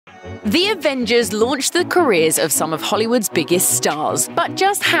The Avengers launched the careers of some of Hollywood's biggest stars. But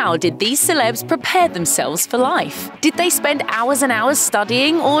just how did these celebs prepare themselves for life? Did they spend hours and hours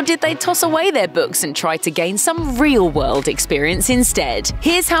studying, or did they toss away their books and try to gain some real-world experience instead?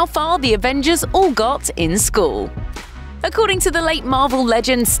 Here's how far the Avengers all got in school. According to the late Marvel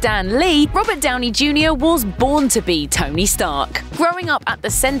legend Stan Lee, Robert Downey Jr. was born to be Tony Stark. Growing up at the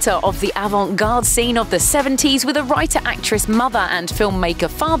center of the avant-garde scene of the 70s with a writer-actress mother and filmmaker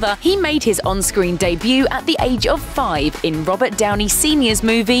father, he made his on-screen debut at the age of 5 in Robert Downey Sr.'s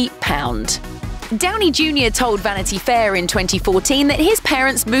movie Pound. Downey Jr. told Vanity Fair in 2014 that his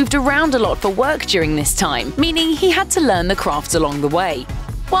parents moved around a lot for work during this time, meaning he had to learn the craft along the way.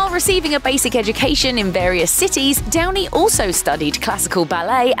 While receiving a basic education in various cities, Downey also studied classical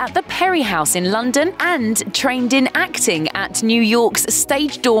ballet at the Perry House in London and trained in acting at New York's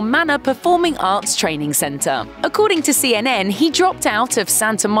Stage Door Manor Performing Arts Training Center. According to CNN, he dropped out of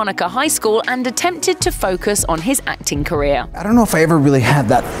Santa Monica High School and attempted to focus on his acting career. I don't know if I ever really had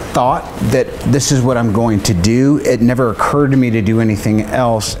that thought that this is what I'm going to do. It never occurred to me to do anything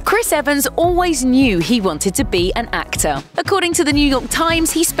else. Chris Evans always knew he wanted to be an actor. According to the New York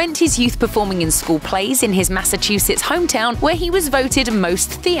Times, he spent his youth performing in school plays in his Massachusetts hometown, where he was voted most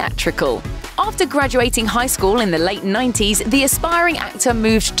theatrical. After graduating high school in the late 90s, the aspiring actor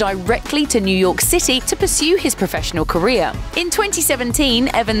moved directly to New York City to pursue his professional career. In 2017,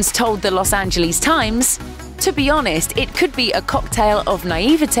 Evans told the Los Angeles Times, "To be honest, it could be a cocktail of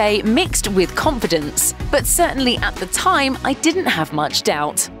naivete mixed with confidence. But certainly at the time, I didn't have much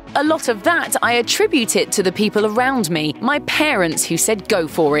doubt. A lot of that I attribute it to the people around me, my parents who said go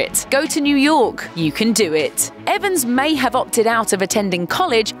for it. Go to New York, you can do it." Evans may have opted out of attending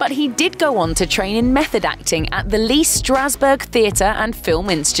college, but he did go on to train in method acting at the Lee Strasberg Theatre and Film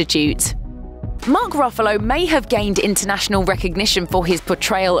Institute. Mark Ruffalo may have gained international recognition for his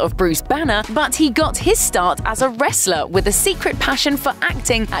portrayal of Bruce Banner, but he got his start as a wrestler with a secret passion for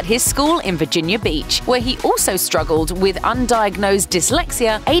acting at his school in Virginia Beach, where he also struggled with undiagnosed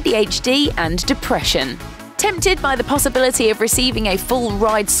dyslexia, ADHD, and depression. Tempted by the possibility of receiving a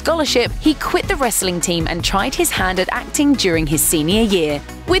full-ride scholarship, he quit the wrestling team and tried his hand at acting during his senior year.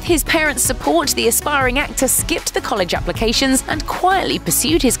 With his parents' support, the aspiring actor skipped the college applications and quietly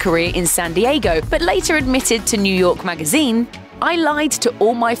pursued his career in San Diego, but later admitted to New York Magazine, "I lied to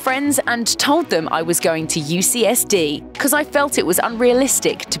all my friends and told them I was going to UCSD because I felt it was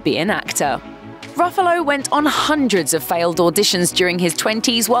unrealistic to be an actor." Ruffalo went on hundreds of failed auditions during his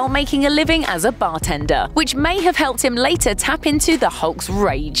 20s while making a living as a bartender, which may have helped him later tap into the Hulk's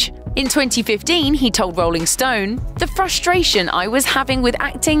rage. In 2015, he told Rolling Stone, "The frustration I was having with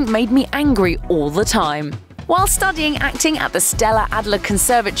acting made me angry all the time." While studying acting at the Stella Adler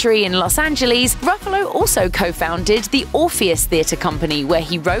Conservatory in Los Angeles, Ruffalo also co-founded the Orpheus Theatre Company, where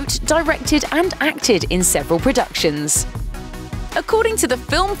he wrote, directed, and acted in several productions. According to the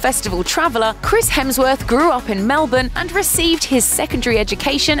Film Festival Traveller, Chris Hemsworth grew up in Melbourne and received his secondary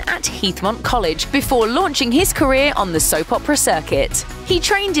education at Heathmont College before launching his career on the soap opera circuit. He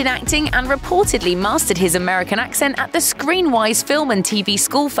trained in acting and reportedly mastered his American accent at the Screenwise Film and TV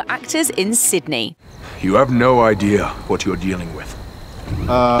School for Actors in Sydney. You have no idea what you're dealing with.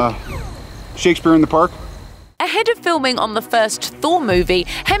 Shakespeare in the Park? Ahead of filming on the first Thor movie,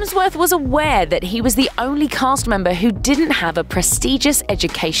 Hemsworth was aware that he was the only cast member who didn't have a prestigious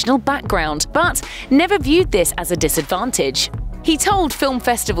educational background, but never viewed this as a disadvantage. He told Film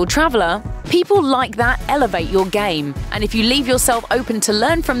Festival Traveller, "People like that elevate your game, and if you leave yourself open to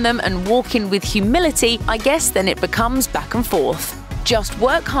learn from them and walk in with humility, I guess then it becomes back and forth. Just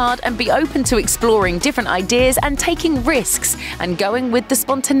work hard and be open to exploring different ideas and taking risks and going with the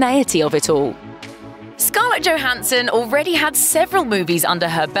spontaneity of it all." Scarlett Johansson already had several movies under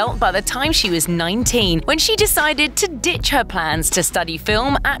her belt by the time she was 19, when she decided to ditch her plans to study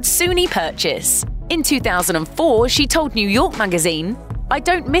film at SUNY Purchase. In 2004, she told New York Magazine, "I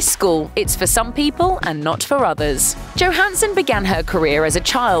don't miss school, it's for some people and not for others." Johansson began her career as a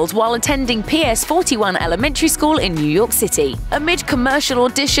child while attending PS 41 Elementary School in New York City. Amid commercial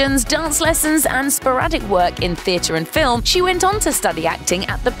auditions, dance lessons, and sporadic work in theatre and film, she went on to study acting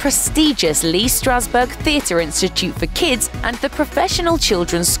at the prestigious Lee Strasberg Theatre Institute for Kids and the Professional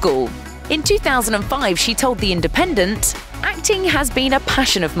Children's School. In 2005, she told The Independent, "Acting has been a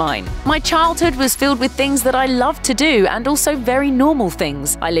passion of mine. My childhood was filled with things that I loved to do and also very normal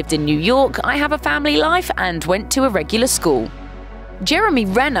things. I lived in New York, I have a family life, and went to a regular school." Jeremy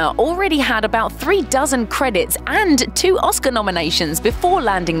Renner already had about 36 credits and 2 Oscar nominations before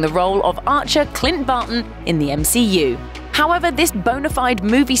landing the role of Archer Clint Barton in the MCU. However, this bona fide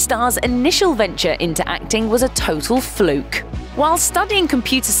movie star's initial venture into acting was a total fluke. While studying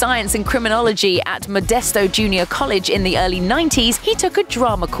computer science and criminology at Modesto Junior College in the early 90s, he took a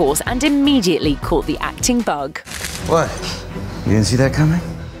drama course and immediately caught the acting bug. What? You didn't see that coming?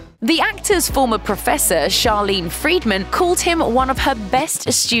 The actor's former professor, Charlene Friedman, called him one of her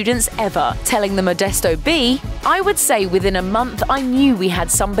best students ever, telling the Modesto Bee, "I would say within a month I knew we had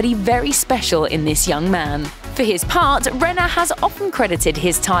somebody very special in this young man." For his part, Renner has often credited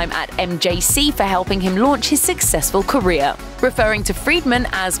his time at MJC for helping him launch his successful career, referring to Friedman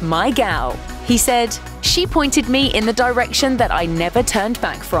as "my gal." He said, "She pointed me in the direction that I never turned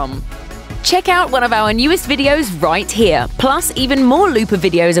back from." Check out one of our newest videos right here. Plus, even more Looper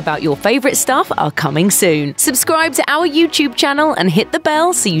videos about your favorite stuff are coming soon. Subscribe to our YouTube channel and hit the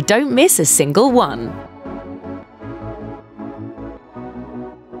bell so you don't miss a single one.